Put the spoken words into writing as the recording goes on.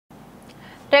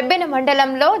రెబ్బెన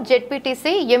మండలంలో ZPTC,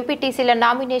 MPTCల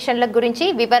నామినేషన్ల గురించి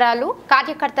వివరాలు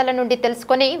కార్యకర్తల నుండి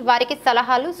తెలుసుకొని వారికి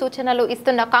సలహాలు సూచనలు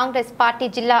ఇస్తున్న కాంగ్రెస్ పార్టీ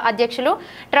జిల్లా అధ్యక్షులు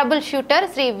ట్రబుల్ షూటర్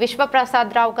శ్రీ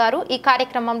విశ్వప్రసాద్ రావు గారు ఈ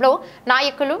కార్యక్రమంలో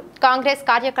నాయకులు కాంగ్రెస్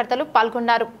కార్యకర్తలు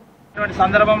పాల్గొన్నారు.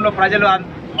 సందర్భంలో ప్రజలు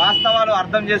వాస్తవాలు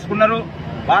అర్థం చేసుకున్నారు.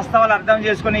 వాస్తవాలు అర్థం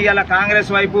చేసుకుని ఇవాళ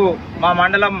కాంగ్రెస్ వైపు మా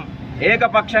మండలం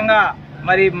ఏకపక్షంగా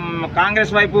మరి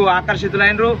కాంగ్రెస్ వైపు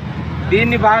ఆకర్షితులైనరు.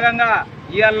 దీన్ని భాగంగా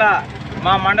ఇవాళ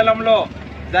మా మండలంలో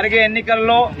జరిగే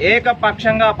ఎన్నికల్లో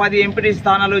ఏకపక్షంగా 10 ఎంపీటీసీ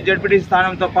స్థానాలు ZPTC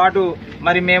స్థానంతో పాటు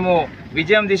మరి మేము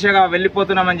విజయం దిశగా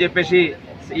వెళ్ళిపోతున్నామని చెప్పేసి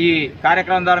ఈ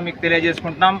కార్యక్రమం ద్వారా మీకు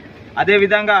తెలియజేసుకుంటున్నాం.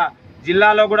 అదేవిధంగా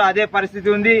జిల్లాలో కూడా అదే పరిస్థితి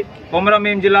ఉంది.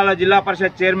 కొమరంభీం జిల్లాలో జిల్లా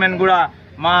పరిషత్ చైర్మన్ కూడా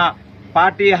మా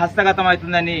పార్టీ హస్తగతం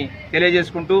అవుతుందని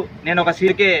తెలియజేసుకుంటూ నేను ఒక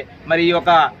సీకే మరి ఈ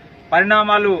యొక్క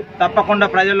పరిణామాలు తప్పకుండా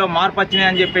ప్రజల్లో మార్పు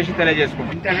వచ్చినాయని చెప్పేసి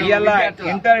తెలియజేసుకుంటాం. ఇవాళ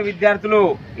ఇంటర్ విద్యార్థులు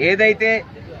ఏదైతే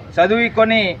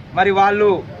చదువుకొని మరి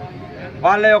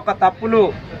వాళ్ళ యొక్క తప్పులు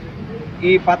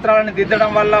ఈ పత్రాలను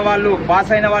దిద్దడం వల్ల వాళ్ళు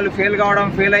పాస్ అయిన వాళ్ళు ఫెయిల్ కావడం,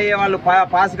 ఫెయిల్ అయ్యే వాళ్ళు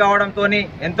పాస్ కావడంతో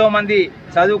ఎంతో మంది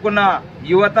చదువుకున్న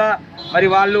యువత మరి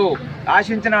వాళ్ళు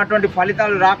ఆశించినటువంటి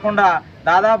ఫలితాలు రాకుండా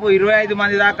దాదాపు 25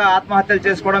 మంది దాకా ఆత్మహత్యలు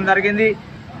చేసుకోవడం జరిగింది.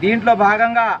 దీంట్లో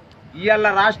భాగంగా ఇవాళ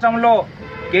రాష్ట్రంలో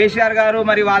కేసీఆర్ గారు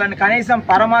మరి వాళ్ళని కనీసం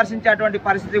పరామర్శించేటువంటి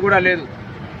పరిస్థితి కూడా లేదు.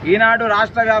 ఈనాడు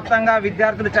రాష్ట్ర వ్యాప్తంగా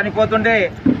విద్యార్థులు చనిపోతుంటే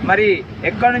మరి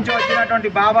ఎక్కడి నుంచో వచ్చినటువంటి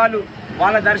బాబాలు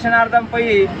వాళ్ళ దర్శనార్థం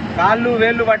పోయి కాళ్ళు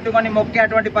వేళ్లు పట్టుకొని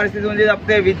మొక్కేటువంటి పరిస్థితి ఉంది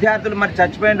తప్పితే విద్యార్థులు మరి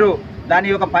చచ్చిపోయినరు. దాని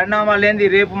యొక్క పరిణామాలు ఏంది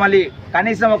రేపు మళ్ళీ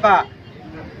కనీసం ఒక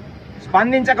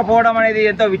స్పందించకపోవడం అనేది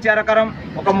ఎంతో విచారకరం.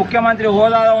 ఒక ముఖ్యమంత్రి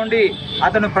హోదాలో ఉండి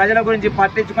అతను ప్రజల గురించి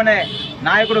పట్టించుకునే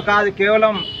నాయకుడు కాదు.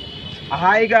 కేవలం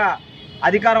హాయిగా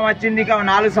అధికారం వచ్చింది ఇక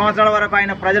 4 సంవత్సరాల వరకు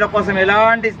ఆయన ప్రజల కోసం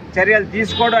ఎలాంటి చర్యలు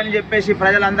తీసుకోవడం అని చెప్పేసి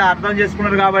ప్రజలందరూ అర్థం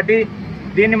చేసుకున్నారు. కాబట్టి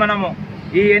దీన్ని మనము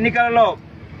ఈ ఎన్నికలలో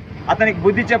అతనికి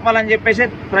బుద్ధి చెప్పాలని చెప్పేసి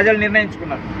ప్రజలు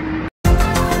నిర్ణయించుకున్నారు.